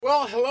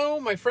Well, hello,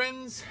 my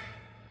friends.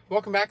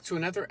 Welcome back to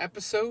another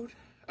episode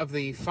of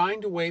the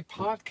Find a Way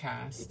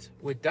podcast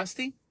with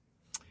Dusty.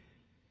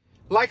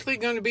 Likely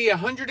going to be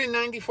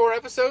 194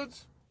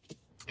 episodes.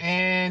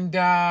 And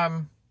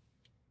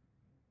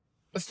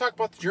let's talk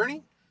about the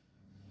journey.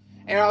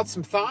 Air out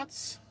some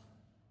thoughts.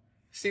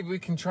 See if we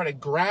can try to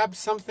grab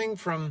something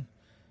from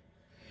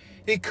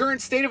the current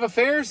state of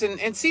affairs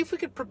and see if we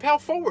could propel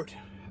forward.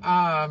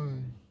 Always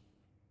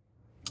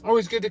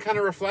good to kind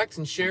of reflect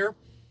and share.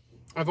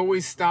 I've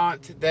always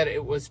thought that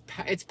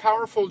it's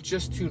powerful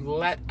just to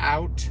let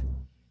out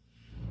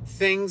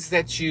things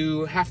that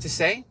you have to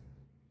say,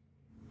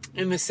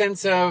 in the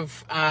sense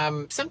of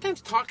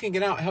sometimes talking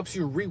it out helps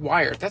you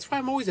rewire. That's why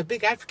I'm always a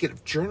big advocate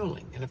of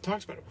journaling, and I've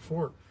talked about it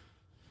before.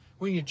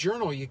 When you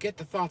journal, you get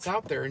the thoughts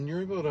out there and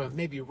you're able to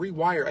maybe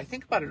rewire. I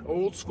think about an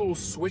old school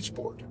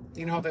switchboard.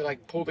 You know how they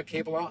like pull the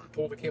cable out and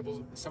pull the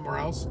cable somewhere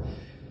else?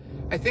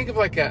 I think of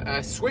like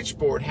a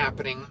switchboard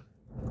happening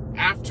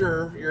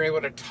after you're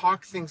able to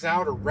talk things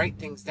out or write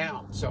things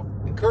down. So,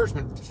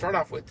 encouragement to start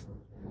off with.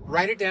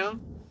 Write it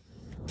down.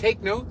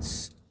 Take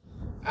notes.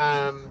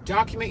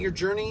 Document your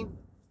journey.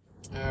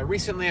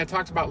 Recently, I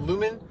talked about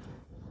Lumen.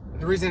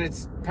 The reason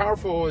it's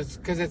powerful is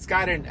because it's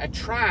got a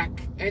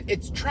track.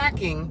 It's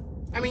tracking.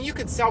 I mean, you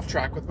can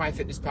self-track with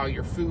MyFitnessPal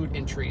your food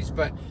entries,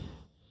 but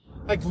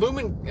like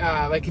Lumen,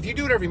 like if you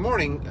do it every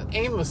morning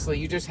aimlessly,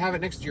 you just have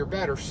it next to your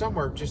bed or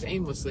somewhere just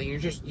aimlessly, you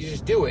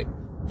just do it.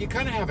 You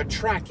kind of have a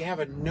track, you have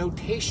a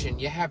notation,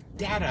 you have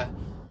data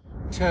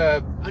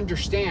to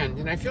understand.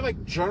 And I feel like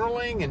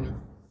journaling and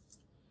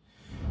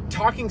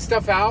talking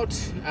stuff out,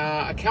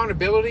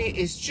 accountability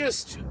is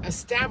just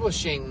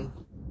establishing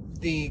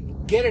the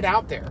get it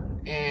out there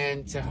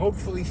and to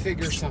hopefully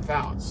figure stuff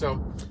out.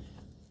 So,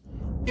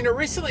 you know,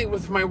 recently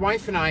with my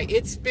wife and I,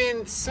 it's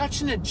been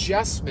such an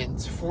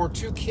adjustment for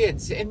two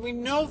kids, and we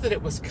know that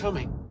it was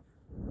coming.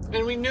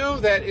 And we know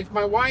that if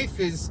my wife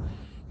is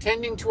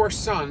tending to our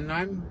son,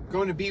 I'm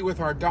going to be with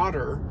our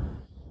daughter,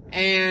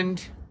 and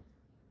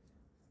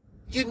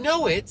you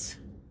know it,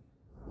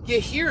 you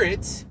hear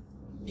it,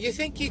 you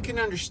think you can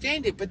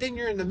understand it, but then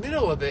you're in the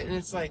middle of it, and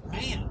it's like,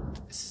 man,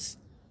 this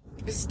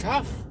is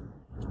tough.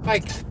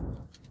 Like,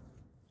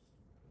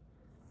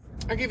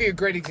 I'll give you a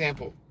great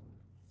example.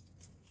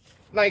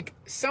 Like,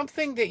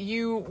 something that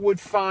you would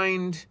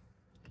find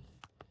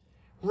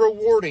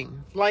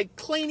rewarding, like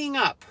cleaning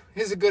up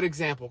is a good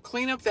example.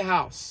 Clean up the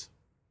house.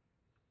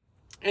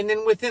 And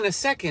then within a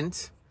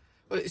second,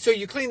 so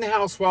you clean the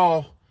house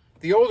while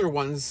the older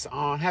one's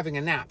having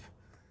a nap.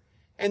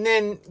 And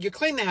then you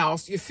clean the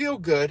house, you feel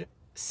good,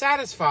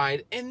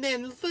 satisfied, and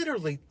then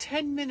literally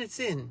 10 minutes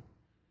in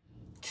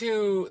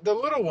to the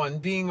little one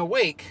being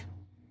awake,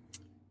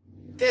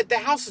 that the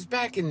house is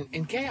back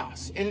in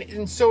chaos.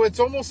 And so it's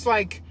almost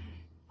like,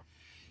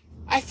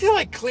 I feel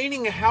like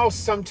cleaning a house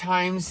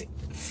sometimes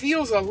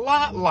feels a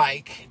lot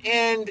like,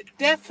 and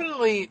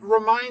definitely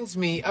reminds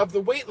me of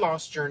the weight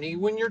loss journey,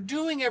 when you're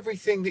doing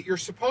everything that you're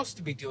supposed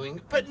to be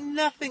doing, but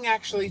nothing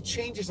actually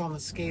changes on the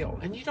scale,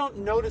 and you don't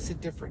notice a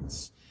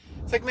difference.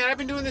 It's like, man, I've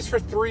been doing this for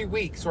 3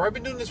 weeks, or I've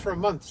been doing this for a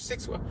month,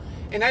 6 weeks,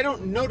 and I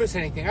don't notice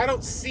anything. I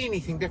don't see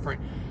anything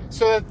different.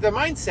 So the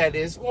mindset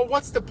is, well,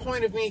 what's the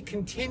point of me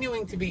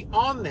continuing to be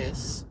on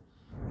this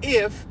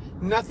if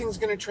nothing's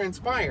going to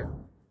transpire?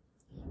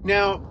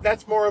 Now,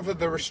 that's more of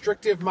the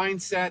restrictive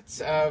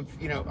mindset of,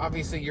 you know,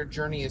 obviously your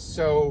journey is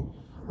so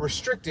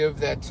restrictive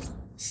that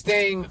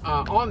staying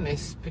on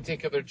this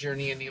particular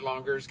journey any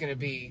longer is going to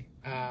be,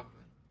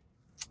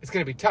 it's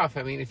going to be tough.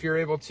 I mean, if you're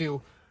able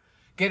to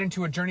get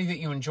into a journey that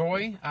you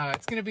enjoy,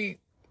 it's going to be,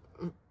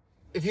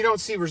 if you don't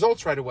see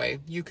results right away,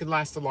 you can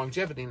last the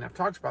longevity, and I've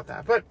talked about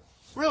that. But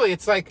really,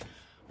 it's like,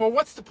 well,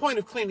 what's the point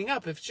of cleaning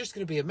up if it's just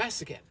going to be a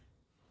mess again?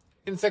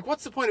 And it's like,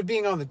 what's the point of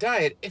being on the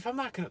diet if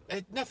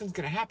nothing's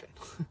going to happen?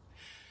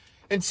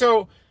 And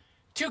so,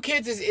 two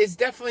kids is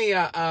definitely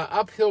a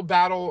uphill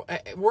battle.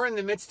 We're in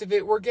the midst of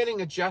it. We're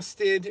getting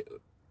adjusted.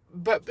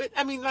 But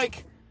I mean,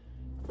 like,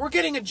 we're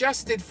getting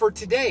adjusted for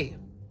today,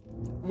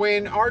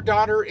 when our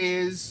daughter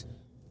is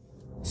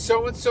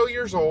so-and-so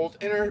years old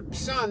and our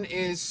son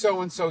is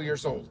so-and-so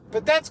years old.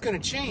 But that's going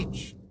to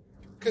change,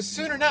 because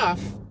soon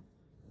enough,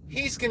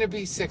 he's going to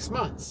be 6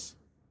 months.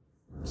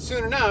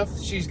 Soon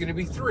enough, she's going to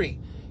be 3.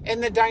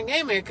 And the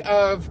dynamic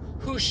of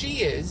who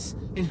she is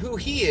and who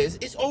he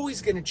is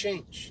always going to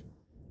change.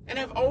 And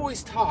I've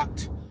always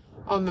talked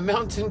on the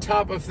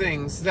mountaintop of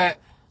things that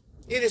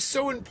it is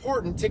so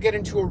important to get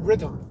into a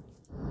rhythm.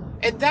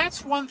 And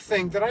that's one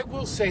thing that I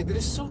will say that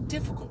is so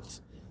difficult,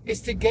 is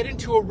to get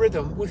into a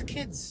rhythm with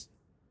kids.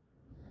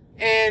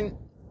 And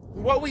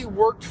what we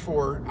worked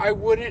for, I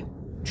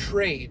wouldn't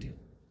trade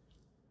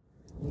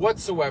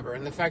whatsoever.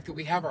 And the fact that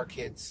we have our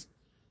kids,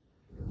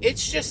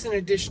 it's just an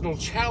additional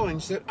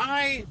challenge that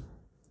I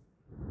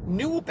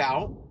knew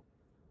about,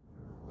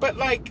 but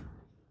like,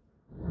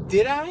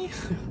 did I?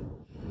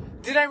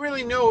 Did I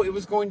really know it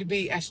was going to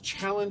be as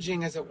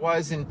challenging as it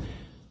was? And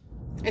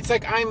it's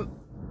like,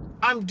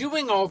 I'm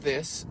doing all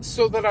this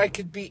so that I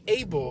could be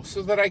able,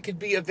 so that I could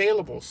be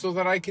available, so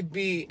that I could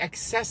be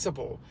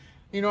accessible.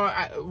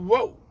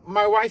 what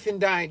my wife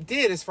and I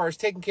did as far as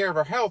taking care of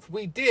our health,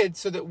 we did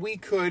so that we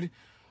could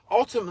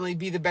ultimately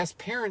be the best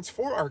parents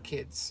for our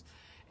kids.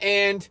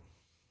 And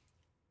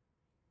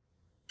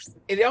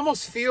it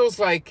almost feels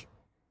like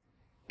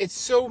it's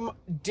so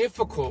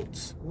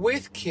difficult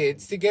with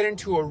kids to get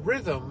into a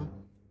rhythm,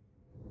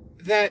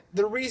 that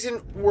the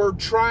reason we're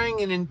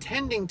trying and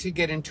intending to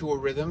get into a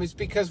rhythm is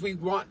because we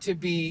want to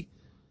be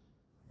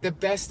the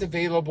best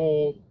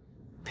available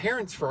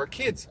parents for our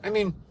kids. I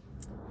mean,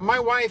 my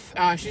wife,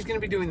 she's going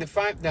to be doing the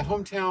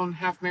hometown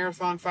half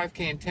marathon,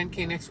 5K and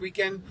 10K next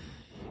weekend.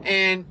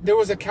 And there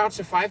was a Couch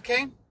to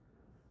 5K.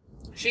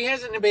 She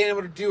hasn't been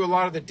able to do a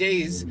lot of the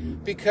days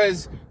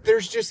because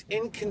there's just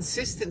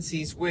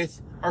inconsistencies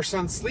with our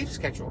son's sleep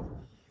schedule.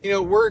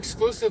 We're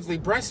exclusively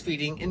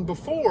breastfeeding, and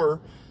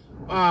before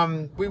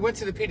we went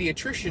to the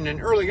pediatrician,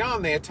 and early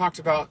on they had talked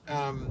about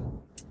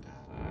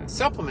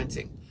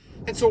supplementing.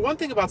 And so one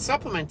thing about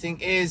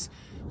supplementing is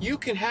you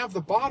can have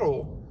the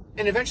bottle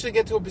and eventually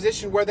get to a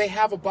position where they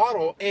have a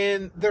bottle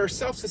and they're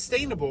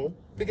self-sustainable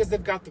because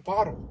they've got the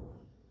bottle.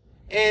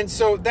 And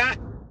so that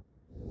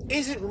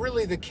isn't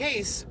really the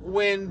case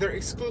when they're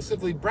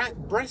exclusively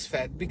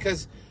breastfed,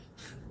 because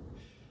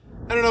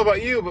I don't know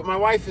about you, but my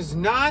wife is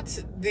not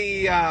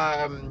the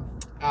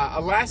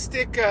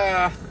elastic.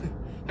 I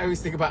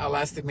always think about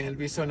Elastic Man. It'd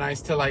be so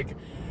nice to like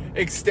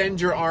extend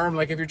your arm.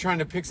 Like if you're trying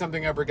to pick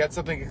something up or get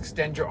something,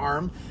 extend your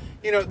arm.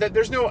 That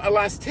there's no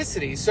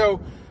elasticity.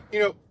 So,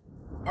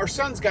 our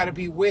son's got to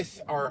be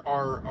with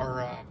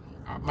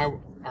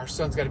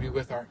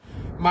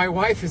my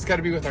wife has got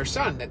to be with our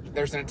son. That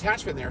there's an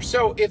attachment there.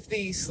 So if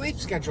the sleep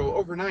schedule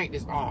overnight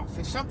is off,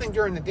 if something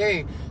during the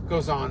day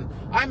goes on,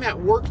 I'm at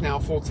work now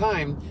full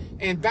time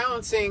and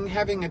balancing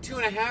having a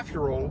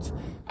 2.5-year-old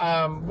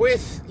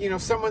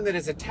with someone that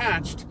is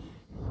attached.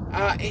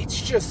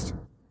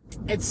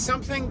 It's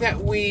something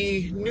that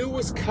we knew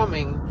was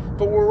coming,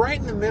 but we're right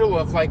in the middle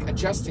of like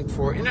adjusting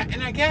for it.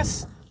 And I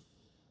guess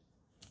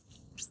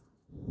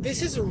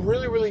this is a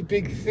really, really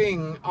big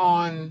thing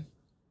on,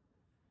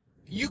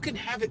 you can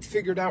have it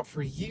figured out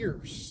for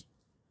years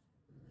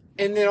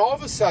and then all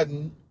of a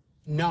sudden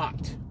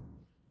not.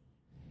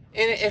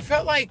 And it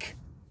felt like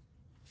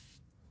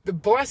the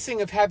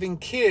blessing of having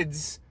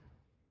kids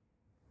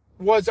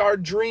was our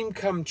dream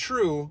come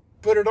true,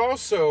 but it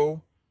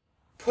also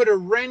put a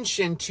wrench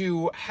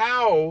into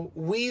how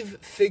we've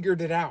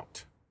figured it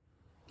out.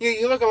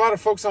 You look at a lot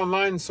of folks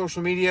online and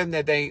social media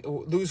that they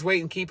lose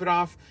weight and keep it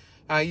off.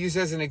 Use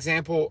as an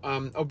example,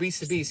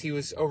 Obese. He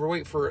was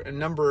overweight for a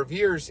number of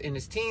years in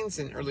his teens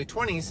and early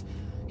 20s.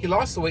 He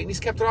lost the weight and he's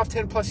kept it off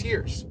 10 plus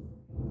years.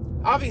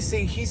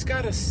 Obviously, he's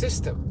got a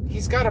system.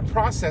 He's got a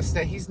process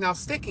that he's now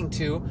sticking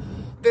to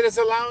that is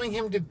allowing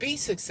him to be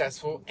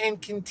successful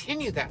and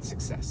continue that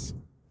success.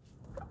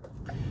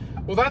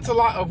 Well, that's a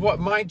lot of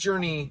what my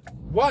journey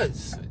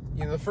was.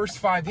 The first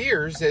 5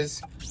 years is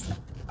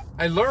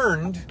I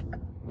learned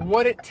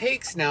what it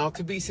takes now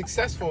to be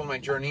successful in my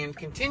journey and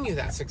continue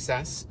that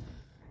success.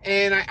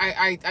 And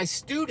I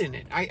stewed in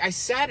it. I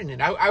sat in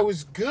it. I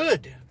was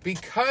good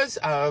because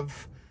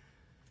of,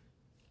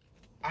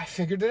 I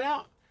figured it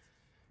out.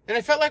 And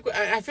I feel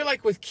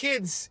like with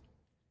kids,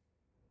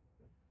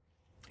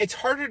 it's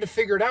harder to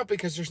figure it out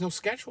because there's no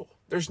schedule.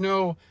 There's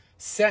no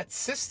set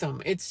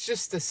system. It's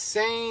just the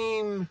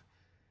same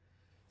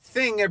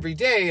thing every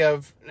day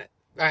of,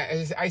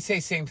 I say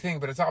same thing,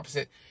 but it's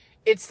opposite.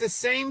 It's the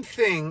same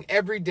thing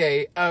every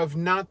day of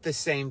not the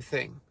same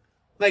thing.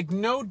 Like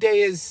no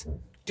day is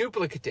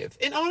duplicative.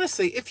 And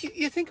honestly, if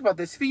you think about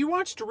this, if you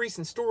watched a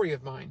recent story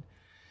of mine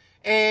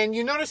and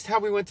you noticed how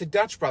we went to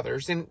Dutch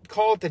Brothers and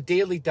call it the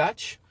Daily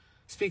Dutch.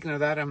 Speaking of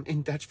that, I'm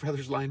in Dutch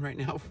Brothers line right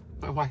now.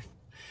 My wife.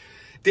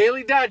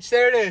 Daily Dutch,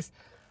 there it is.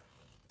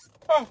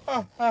 Have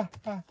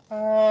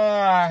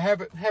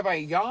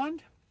I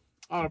yawned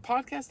on a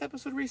podcast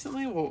episode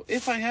recently? Well,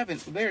 if I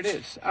haven't, there it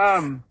is.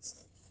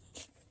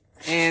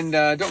 And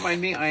don't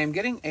mind me, I am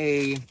getting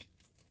a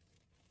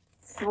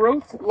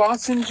throat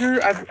lozenge.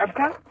 I've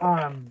got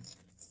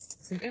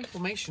some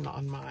inflammation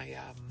on my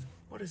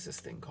what is this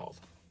thing called?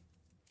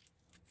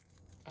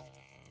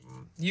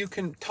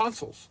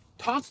 Tonsils.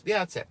 Yeah,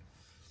 that's it.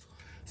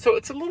 So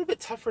it's a little bit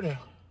tougher to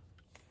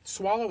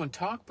swallow and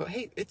talk, but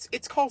hey,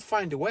 it's called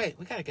Find a Way.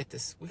 We gotta get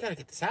this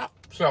out.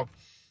 So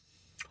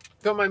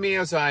don't mind me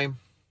as I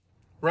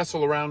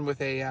wrestle around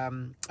with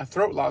a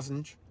throat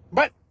lozenge.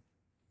 But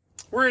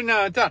we're in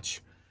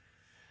Dutch.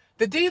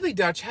 The Daily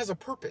Dutch has a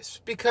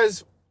purpose,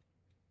 because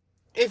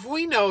if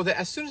we know that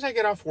as soon as I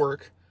get off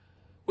work,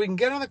 we can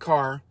get on the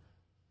car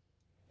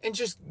and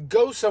just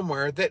go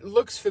somewhere that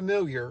looks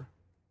familiar,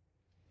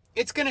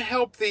 it's going to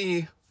help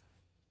it's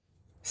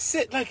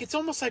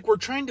almost like we're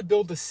trying to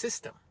build a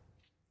system.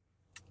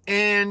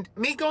 And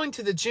me going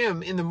to the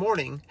gym in the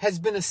morning has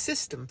been a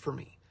system for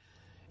me.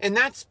 And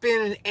that's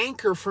been an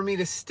anchor for me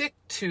to stick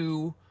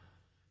to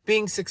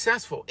being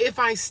successful. If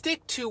I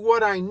stick to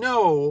what I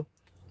know,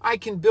 I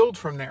can build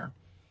from there.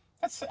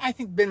 That's, I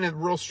think, been a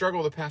real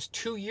struggle the past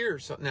 2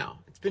 years now.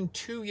 It's been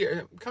 2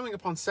 years, coming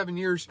upon 7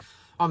 years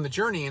on the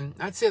journey. And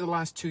I'd say the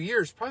last 2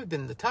 years probably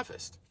been the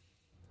toughest.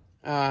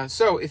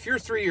 So if you're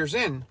 3 years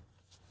in,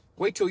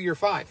 wait till year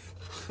 5.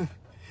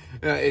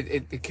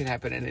 It can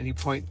happen at any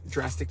point,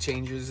 drastic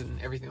changes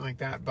and everything like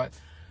that. But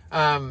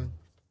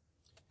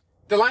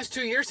the last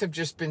 2 years have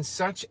just been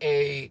such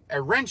a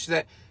wrench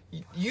that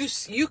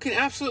you can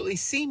absolutely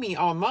see me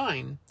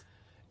online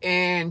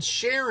and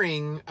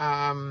sharing,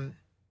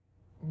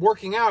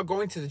 working out,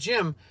 going to the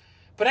gym.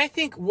 But I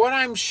think what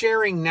I'm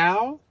sharing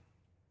now,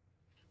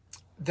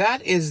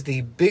 that is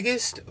the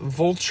biggest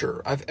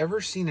vulture I've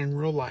ever seen in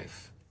real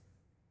life.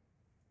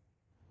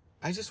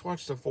 I just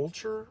watched a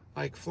vulture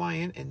like fly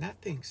in, and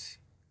that thing's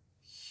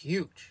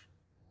huge.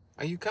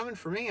 Are you coming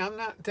for me? I'm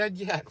not dead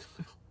yet.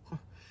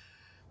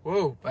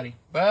 Whoa, buddy.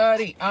 So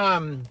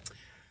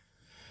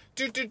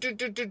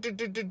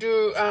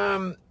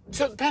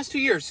the past 2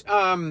 years,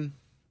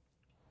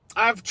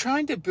 I've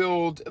tried to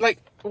build, like,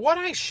 what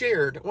I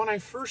shared when I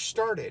first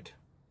started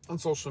on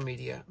social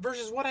media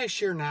versus what I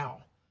share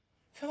now.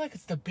 I feel like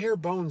it's the bare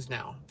bones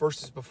now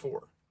versus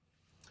before.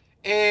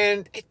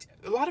 And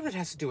a lot of it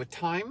has to do with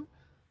time.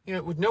 You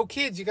know, with no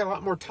kids, you got a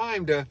lot more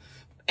time to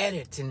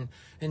edit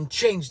and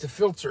change the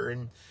filter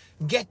and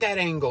get that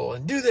angle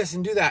and do this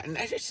and do that. And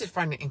I just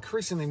find it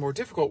increasingly more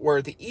difficult,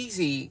 where the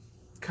easy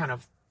kind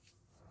of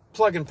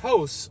plug and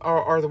posts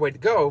are the way to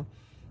go.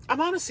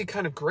 I'm honestly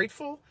kind of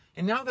grateful.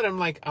 And now that I'm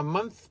like a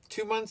month,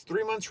 2 months,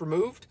 3 months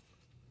removed,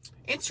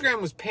 Instagram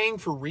was paying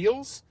for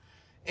Reels.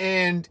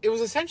 And it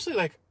was essentially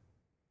like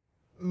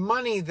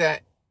money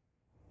that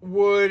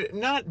would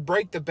not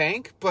break the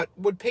bank, but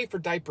would pay for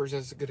diapers,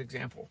 as a good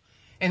example.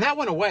 And that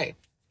went away.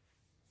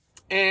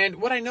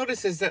 And what I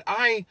noticed is that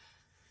I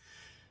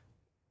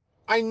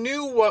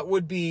knew what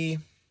would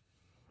gain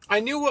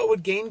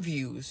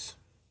views.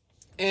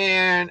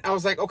 And I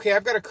was like, okay,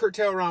 I've got to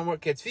curtail around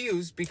what gets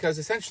views, because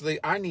essentially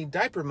I need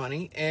diaper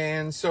money.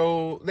 And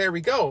so there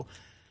we go.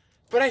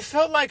 But I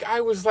felt like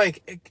I was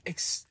like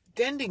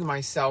extending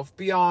myself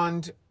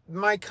beyond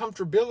my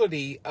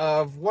comfortability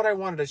of what I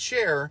wanted to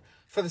share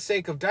for the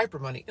sake of diaper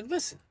money. And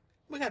listen,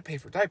 we got to pay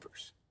for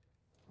diapers.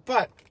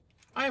 But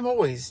I'm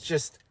always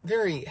just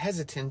very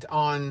hesitant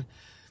on,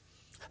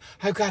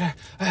 I've got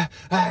to,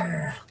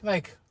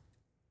 like,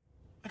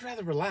 I'd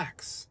rather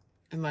relax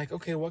and like,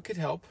 okay, what could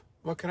help?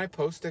 What can I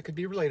post that could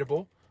be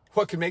relatable?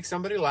 What could make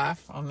somebody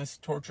laugh on this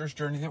torturous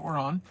journey that we're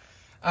on?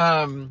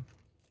 And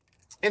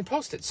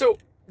post it. So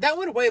that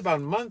went away about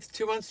a month,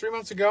 2 months, 3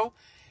 months ago.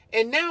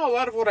 And now a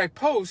lot of what I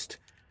post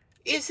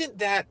isn't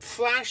that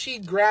flashy,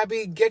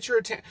 grabby, get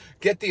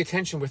the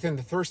attention within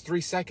the first 3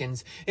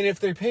 seconds. And if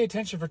they pay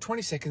attention for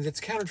 20 seconds, it's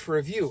counted for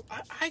a view.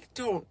 I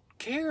don't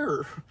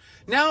care.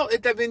 Now,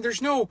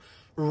 there's no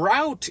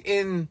route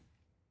in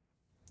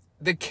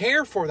the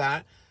care for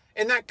that.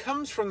 And that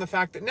comes from the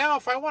fact that now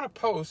if I want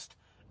to post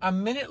a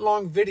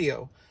minute-long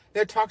video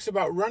that talks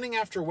about running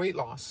after weight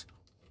loss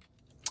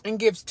and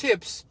gives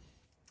tips,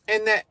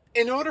 and that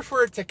in order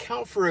for it to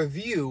count for a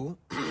view,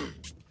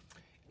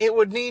 it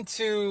would need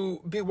to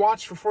be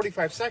watched for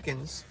 45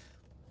 seconds,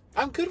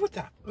 I'm good with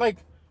that. Like,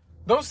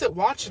 those that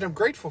watch it, I'm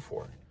grateful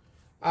for.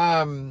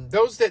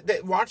 Those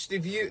that watch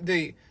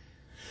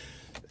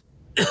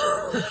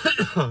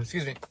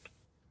excuse me.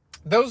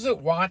 Those that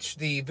watch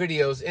the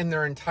videos in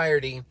their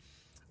entirety,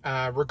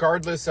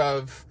 regardless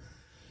of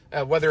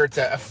whether it's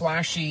a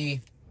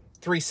flashy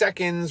 3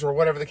 seconds or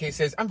whatever the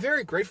case is, I'm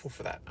very grateful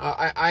for that.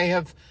 I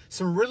have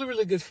some really,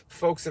 really good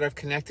folks that I've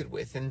connected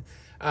with. And,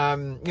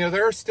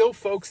 there are still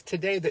folks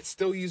today that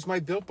still use my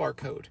Built Bar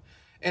code.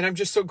 And I'm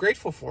just so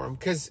grateful for them,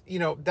 because,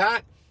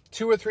 that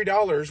 $2 or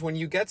 $3 when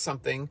you get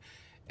something,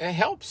 it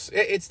helps.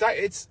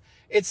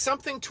 It's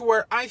something to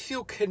where I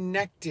feel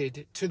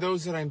connected to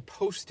those that I'm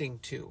posting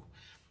to.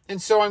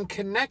 And so I'm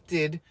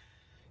connected.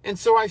 And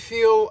so I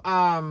feel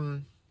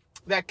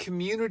that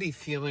community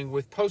feeling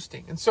with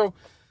posting. And so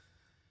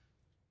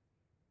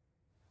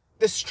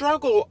the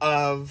struggle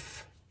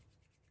of,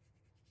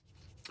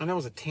 and that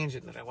was a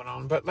tangent that I went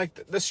on, but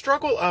like the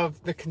struggle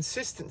of the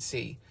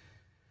consistency,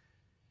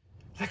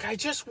 like I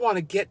just want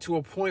to get to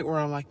a point where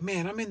I'm like,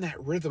 man, I'm in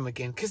that rhythm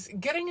again. Because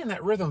getting in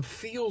that rhythm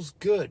feels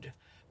good,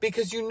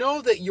 because you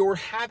know that your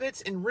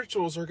habits and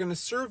rituals are going to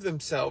serve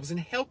themselves and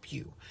help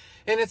you.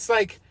 And it's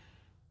like,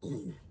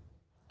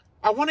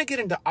 I want to get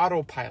into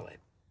autopilot.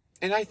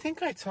 And I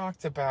think I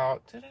talked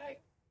about,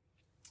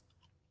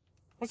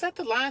 was that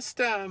the last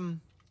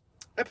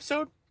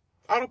episode?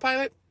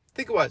 Autopilot? I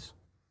think it was.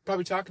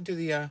 Probably talking to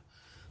the,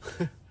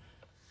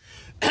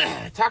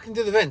 talking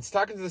to the vents,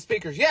 talking to the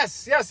speakers.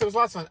 Yes, it was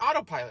lots of fun.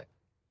 Autopilot.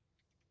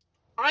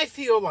 I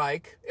feel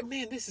like,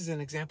 man, this is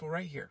an example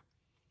right here.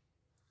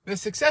 The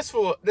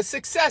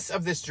success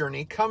of this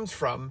journey comes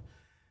from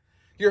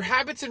your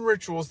habits and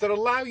rituals that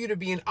allow you to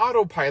be in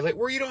autopilot,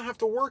 where you don't have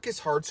to work as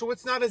hard, so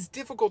it's not as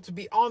difficult to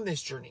be on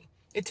this journey.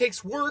 It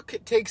takes work,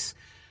 it takes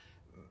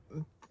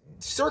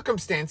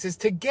circumstances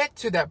to get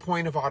to that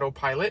point of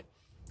autopilot,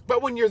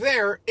 but when you're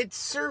there, it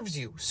serves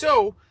you.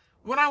 So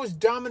when I was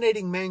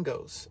dominating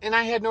mangoes and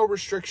I had no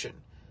restriction,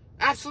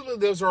 absolutely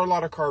those are a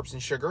lot of carbs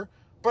and sugar,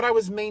 but I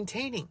was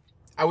maintaining.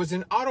 I was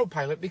in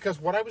autopilot because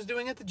what I was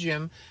doing at the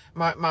gym,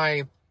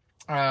 my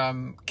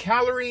my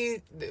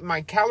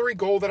calorie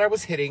goal that I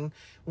was hitting,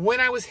 when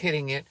I was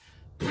hitting it,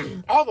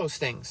 all those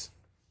things.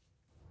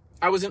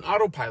 I was in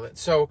autopilot.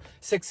 So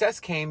success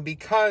came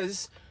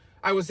because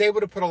I was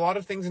able to put a lot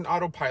of things in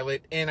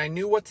autopilot, and I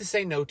knew what to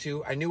say no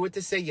to, I knew what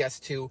to say yes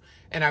to,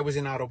 and I was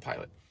in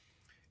autopilot.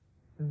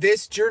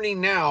 This journey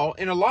now,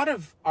 and a lot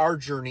of our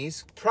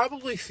journeys,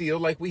 probably feel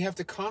like we have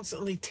to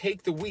constantly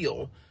take the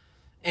wheel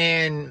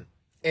and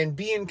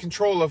be in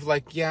control of,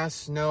 like,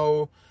 yes,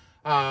 no,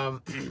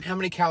 how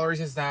many calories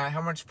is that?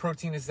 How much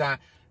protein is that?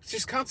 It's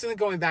just constantly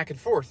going back and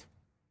forth.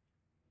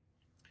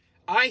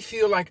 I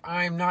feel like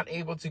I'm not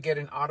able to get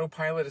in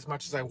autopilot as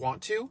much as I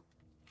want to.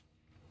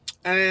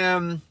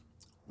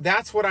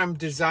 That's what I'm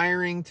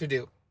desiring to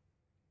do.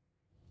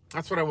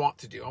 That's what I want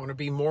to do. I want to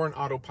be more in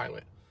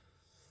autopilot.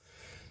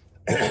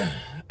 I've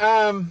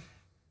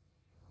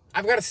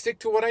got to stick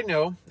to what I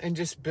know and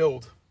just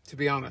build, to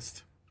be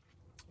honest.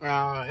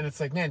 And it's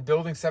like, man,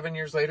 building 7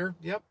 years later.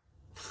 Yep.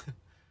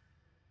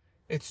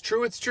 It's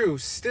true.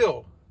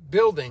 Still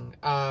building,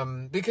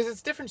 because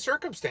it's different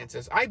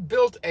circumstances. I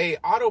built a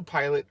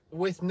autopilot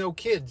with no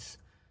kids.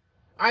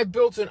 I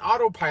built an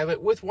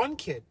autopilot with one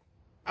kid.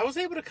 I was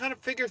able to kind of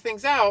figure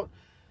things out.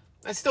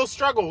 I still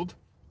struggled.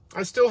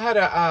 I still had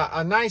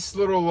a nice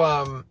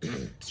little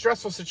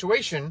stressful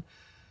situation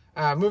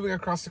moving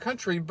across the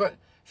country, but I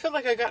felt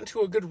like I got into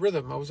a good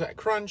rhythm. I was at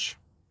Crunch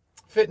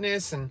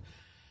Fitness, and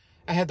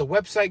I had the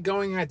website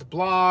going, I had the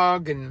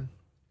blog, and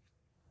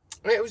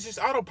it was just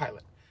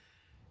autopilot.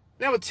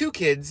 Now with 2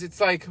 kids, it's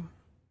like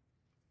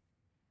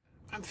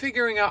I'm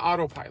figuring out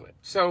autopilot.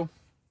 So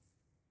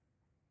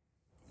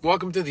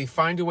welcome to the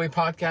Find a Way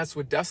podcast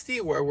with Dusty,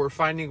 where we're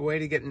finding a way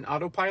to get an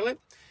autopilot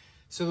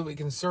so that we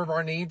can serve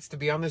our needs to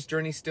be on this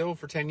journey still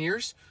for 10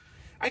 years.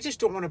 I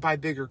just don't want to buy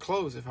bigger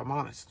clothes, if I'm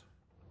honest.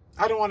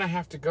 I don't want to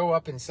have to go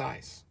up in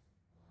size.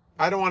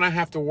 I don't want to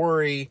have to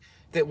worry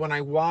that when I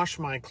wash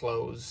my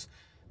clothes,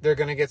 they're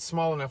going to get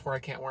small enough where I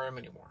can't wear them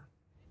anymore.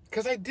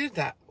 Because I did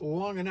that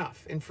long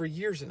enough and for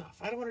years enough.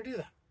 I don't want to do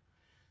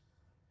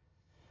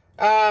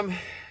that.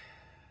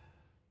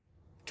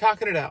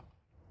 Talking it out.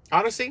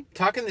 Honestly,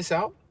 talking this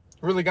out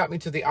really got me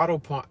to the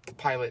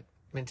autopilot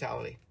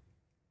mentality.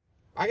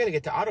 I got to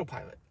get to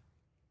autopilot.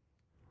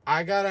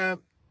 I gotta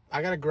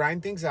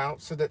grind things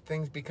out so that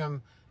things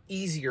become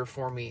easier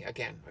for me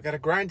again. I got to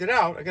grind it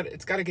out.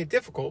 It's got to get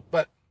difficult,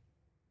 but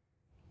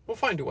we'll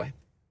find a way.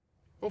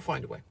 We'll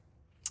find a way.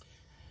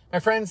 My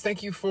friends,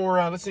 thank you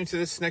for listening to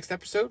this next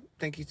episode.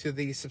 Thank you to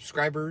the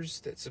subscribers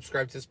that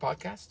subscribe to this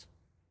podcast.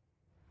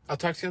 I'll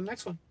talk to you on the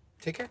next one.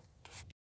 Take care.